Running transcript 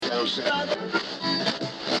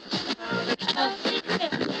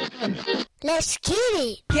Let's get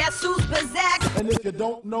it. Guess who's possessed? And if you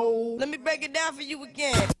don't know, Let me break it down for you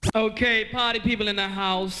again. Okay, party people in the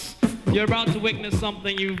house, you're about to witness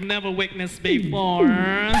something you've never witnessed before.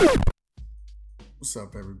 What's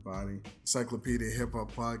up, everybody? Encyclopedia Hip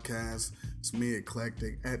Hop Podcast. It's me,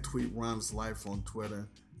 Eclectic, at Tweet Rhymes Life on Twitter.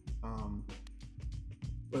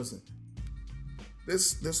 Listen,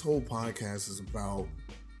 this whole podcast is about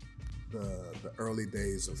the early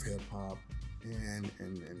days of hip hop and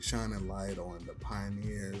shining light on the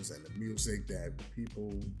pioneers and the music that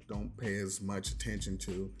people don't pay as much attention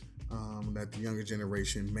to, that the younger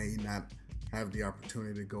generation may not have the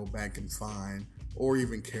opportunity to go back and find or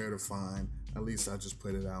even care to find. At least I just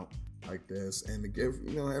put it out like this, and to give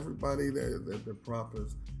everybody their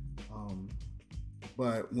propers.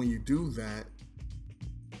 But when you do that,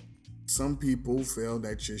 some people feel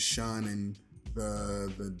that you're shining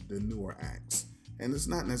the newer acts, and it's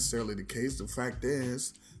not necessarily the case. The fact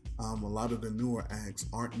is, a lot of the newer acts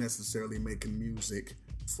aren't necessarily making music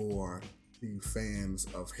for the fans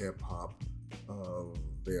of hip hop of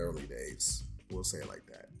the early days. We'll say it like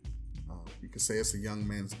that. You could say it's a young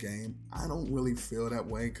man's game. I don't really feel that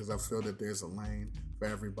way because I feel that there's a lane for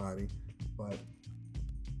everybody. But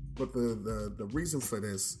the reason for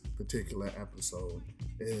this particular episode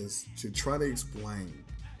is to try to explain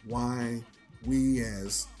why we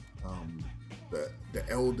as the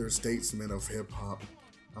elder statesmen of hip hop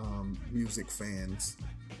music fans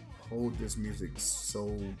hold this music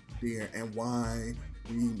so dear, and why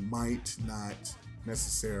we might not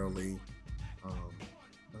necessarily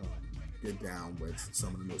get down with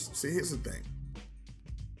some of the new stuff. See, here's the thing.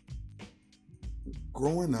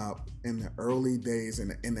 Growing up in the early days, in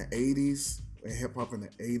the 80s, in hip-hop in the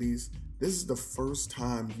 80s, this is the first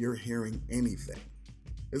time you're hearing anything.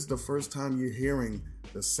 This is the first time you're hearing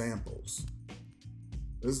the samples.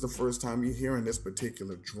 This is the first time you're hearing this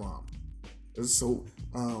particular drum. So,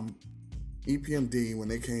 EPMD, when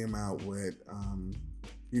they came out with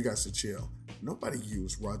You Got to Chill, nobody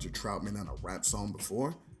used Roger Troutman on a rap song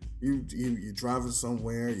before. You're driving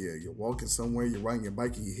somewhere, you're walking somewhere, you're riding your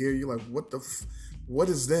bike, and you hear, you're like, what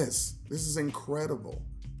is this? This is incredible.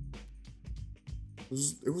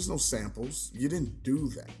 There was no samples. You didn't do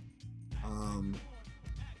that.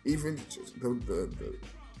 Even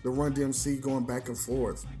the Run DMC going back and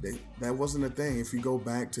forth, that wasn't a thing. If you go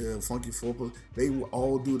back to Funky Four, they would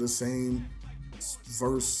all do the same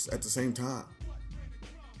verse at the same time.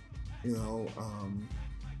 The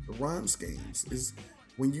rhyme schemes is,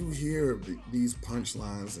 when you hear these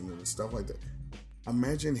punchlines and stuff like that,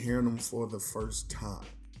 imagine hearing them for the first time.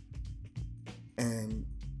 And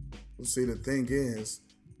see, the thing is,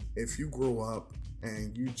 if you grow up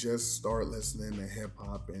and you just start listening to hip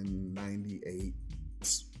hop in 98,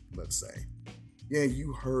 let's say, yeah,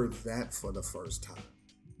 you heard that for the first time.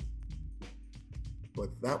 But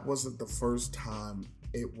that wasn't the first time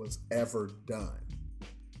it was ever done.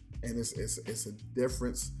 And it's a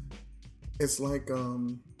difference. It's like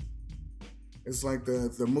the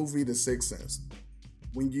movie The Sixth Sense.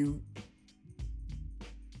 When you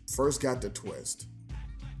first got the twist,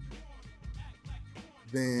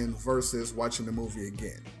 then versus watching the movie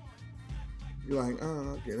again, you're like,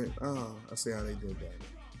 oh, I get it. Oh, I see how they did that.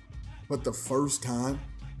 But the first time,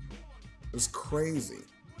 it was crazy.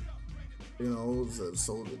 So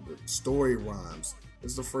the story rhymes.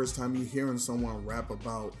 It's the first time you're hearing someone rap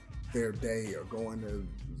about their day or going to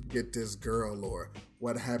get this girl or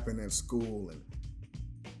what happened at school, and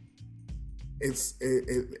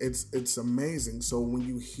it's amazing. So when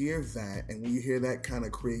you hear that, and when you hear that kind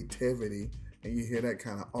of creativity, and you hear that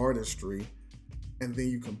kind of artistry, and then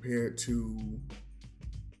you compare it to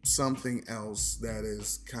something else that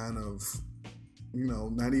is kind of,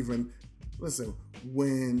 not even, listen,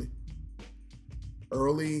 when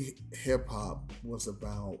early hip hop was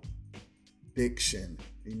about diction,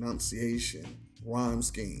 enunciation, rhyme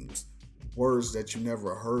schemes, words that you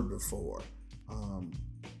never heard before.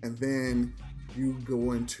 And then you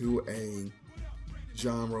go into a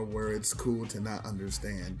genre where it's cool to not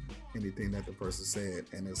understand anything that the person said,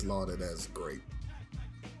 and it's lauded as great.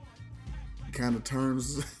 It kind of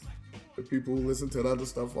turns the people who listen to the other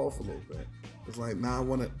stuff off a little bit. It's like, nah, I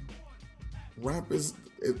want to, rap is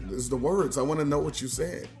the words. I want to know what you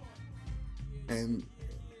said. And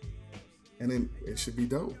then it should be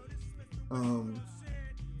dope.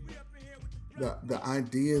 The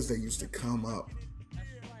ideas that used to come up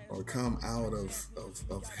or come out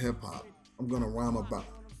of hip hop, I'm gonna rhyme about.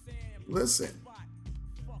 Listen,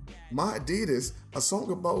 my Adidas, a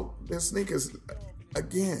song about their sneakers.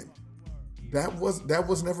 Again, that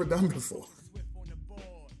was never done before.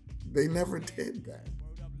 They never did that.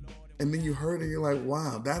 And then you heard it, you're like,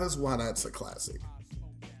 wow, that is why that's a classic.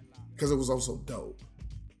 Because it was also dope.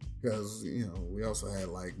 Because, you know, we also had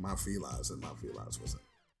like My Felines, and My Felines wasn't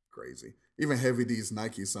crazy. Even Heavy D's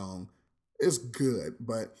Nike song is good,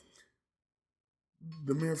 but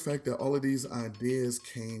the mere fact that all of these ideas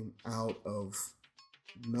came out of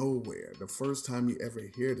nowhere, the first time you ever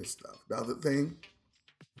hear this stuff. The other thing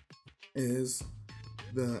is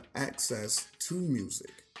the access to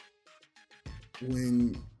music.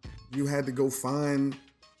 When you had to go find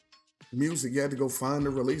music, you had to go find the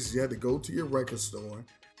releases, you had to go to your record store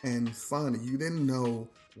and find it. You didn't know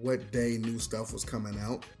what day new stuff was coming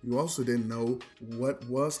out. You also didn't know what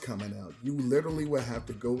was coming out. You literally would have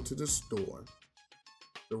to go to the store,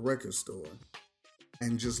 the record store,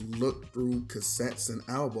 and just look through cassettes and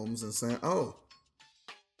albums and say, oh,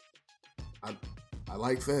 I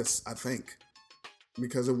like this, I think.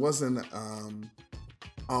 Because it wasn't,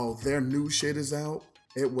 oh, their new shit is out.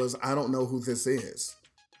 It was, I don't know who this is.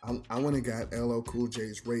 I went and got LL Cool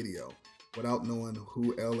J's Radio without knowing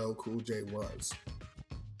who LL Cool J was.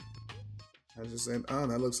 I just said, oh,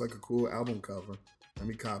 that looks like a cool album cover. Let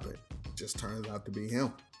me cop it. Just turns out to be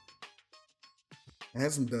him. It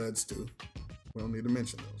had some duds too. We don't need to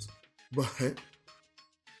mention those. But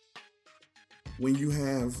when you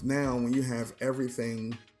have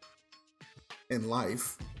everything in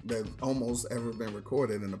life that almost ever been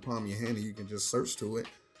recorded in the palm of your hand and you can just search to it,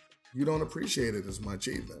 you don't appreciate it as much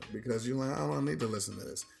either, because you're like, I don't need to listen to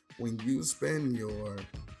this. When you spend your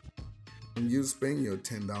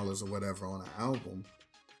 $10 or whatever on an album,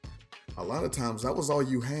 a lot of times that was all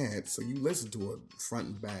you had, so you listen to it front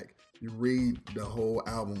and back. You read the whole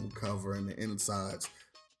album cover and the insides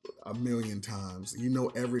a million times. You know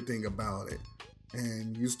everything about it.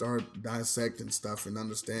 And you start dissecting stuff and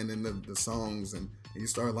understanding the songs, and you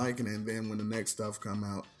start liking it. And then when the next stuff come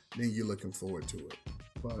out, then you're looking forward to it.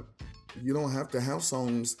 But you don't have to have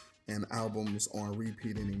songs and albums on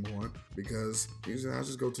repeat anymore, because usually I'll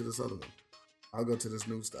just go to this other one. I'll go to this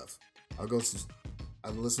new stuff. I'll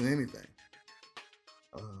listen to anything.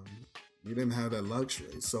 You didn't have that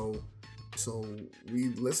luxury. So we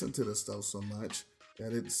listen to this stuff so much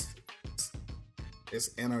that it's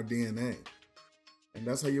in our DNA. And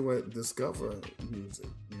that's how you would discover music,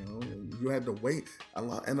 you know. You had to wait a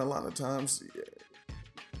lot, and a lot of times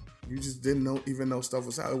you just didn't even know stuff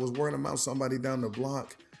was out. It was word of mouth. Somebody down the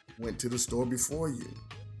block went to the store before you.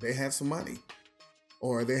 They had some money,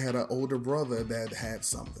 or they had an older brother that had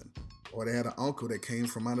something, or they had an uncle that came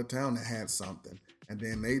from out of town that had something, and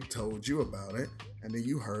then they told you about it, and then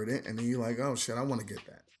you heard it, and then you're like, oh shit, I want to get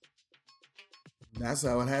that. And that's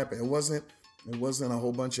how it happened. It wasn't a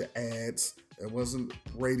whole bunch of ads. It wasn't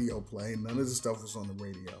radio play. None of the stuff was on the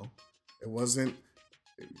radio. It was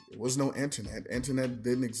no internet. Internet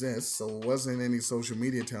didn't exist, so it wasn't any social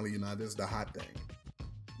media telling you, now this is the hot thing.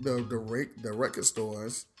 The record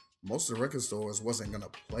stores, most of the record stores wasn't gonna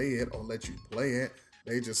play it or let you play it.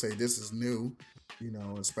 They just say this is new, you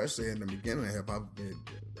know. Especially in the beginning of hip hop,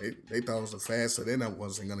 they thought it was a fad, so then I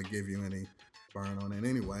wasn't gonna give you any burn on it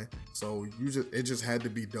anyway. So it just had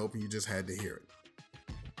to be dope, and you just had to hear it.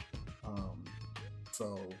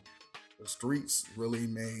 So the streets really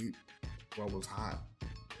made what was hot.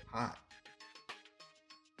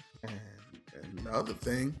 And the other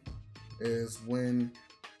thing is, when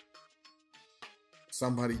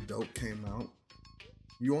Somebody Dope came out,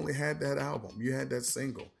 you only had that album. You had that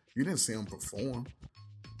single. You didn't see them perform.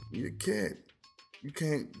 You're a kid. You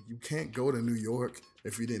can't go to New York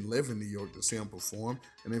if you didn't live in New York to see them perform.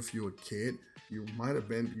 And if you're a kid, you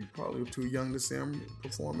probably were too young to see them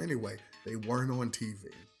perform anyway. They weren't on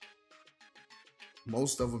TV.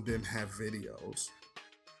 Most of them didn't have videos.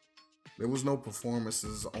 There was no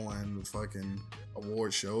performances on fucking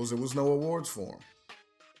award shows. There was no awards for them.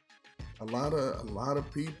 A lot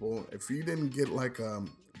of people, if you didn't get like a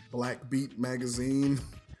Black Beat magazine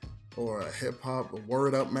or a hip hop, a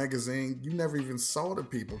Word Up magazine, you never even saw the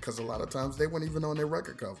people, because a lot of times they weren't even on their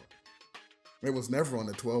record cover. It was never on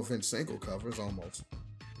the 12-inch single covers almost.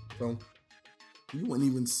 So you wouldn't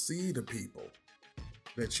even see the people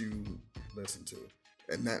that you listen to.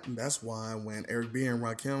 And that's why when Eric B and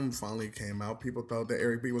Rakim finally came out, people thought that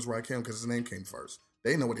Eric B was Rakim because his name came first.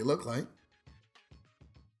 They didn't know what he looked like.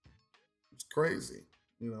 It's crazy,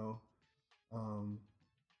 you know.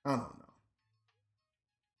 I don't know.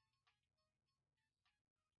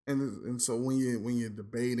 And so when you're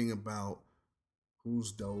debating about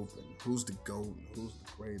who's dope and who's the GOAT and who's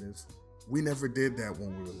the greatest, we never did that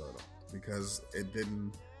when we were little, because it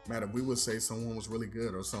didn't matter. We would say someone was really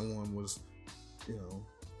good or someone was, you know,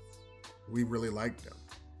 we really liked them.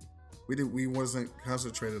 We wasn't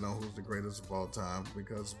concentrated on who's the greatest of all time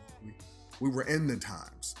because we were in the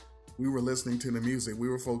times. We were listening to the music. We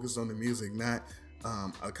were focused on the music, not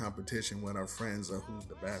a competition with our friends of who's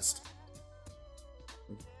the best.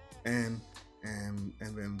 And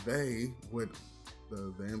then they would,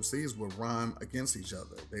 the MCs would rhyme against each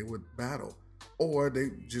other. They would battle. Or they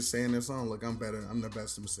just say in their song, look, I'm better, I'm the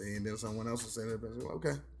best MC. And then someone else would say they're best.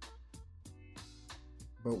 Okay.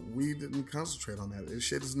 But we didn't concentrate on that. This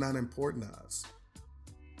shit is not important to us.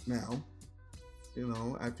 Now,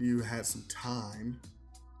 after you had some time,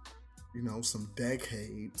 some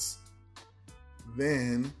decades,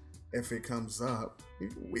 then if it comes up,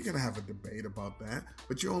 we can have a debate about that.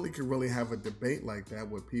 But you only can really have a debate like that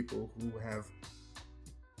with people who have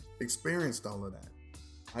experienced all of that.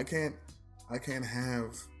 I can't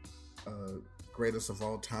have a greatest of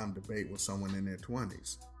all time debate with someone in their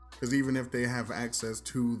 20s. Because even if they have access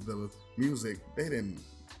to the music, they didn't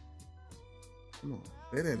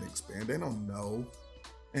expand. They don't know.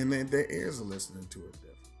 And then their ears are listening to it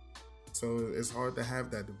different. So it's hard to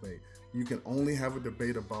have that debate. You can only have a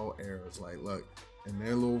debate about eras. Like, look, in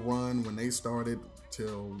their little run when they started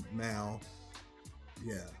till now,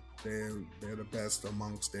 yeah, they're the best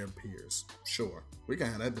amongst their peers. Sure, we can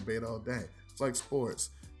have that debate all day. It's like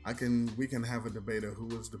sports. We can have a debate of who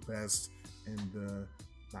was the best in the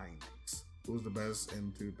 90s, who was the best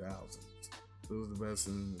in 2000s, who was the best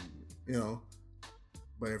in,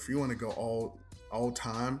 But if you want to go all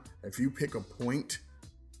time, if you pick a point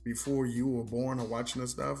before you were born or watching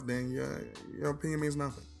this stuff, then your opinion means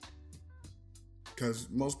nothing. Because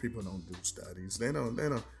most people don't do studies. They don't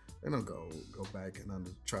go back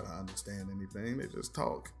and try to understand anything. They just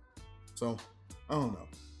talk. So I don't know,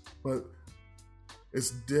 but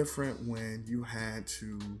it's different when you had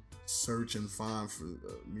to search and find for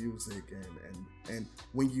music and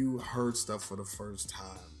when you heard stuff for the first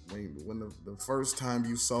time. When the first time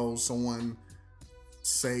you saw someone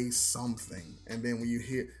say something, and then when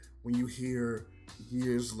you hear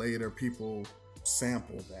years later people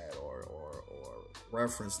sample that or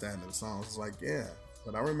reference that in songs, it's like, yeah,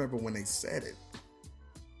 but I remember when they said it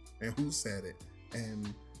and who said it,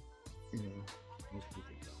 and most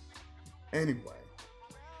people don't. Anyway,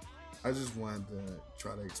 I just wanted to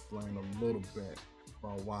try to explain a little bit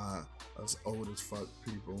about why us old as fuck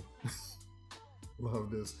people love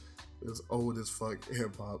this old as fuck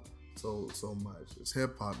hip hop so much. It's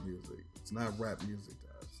hip hop music. It's not rap music to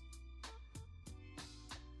us.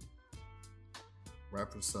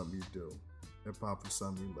 Rap is something you do. Hip hop is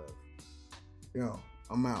something you live.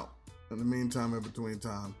 I'm out. In the meantime, in between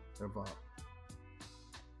time, hip hop.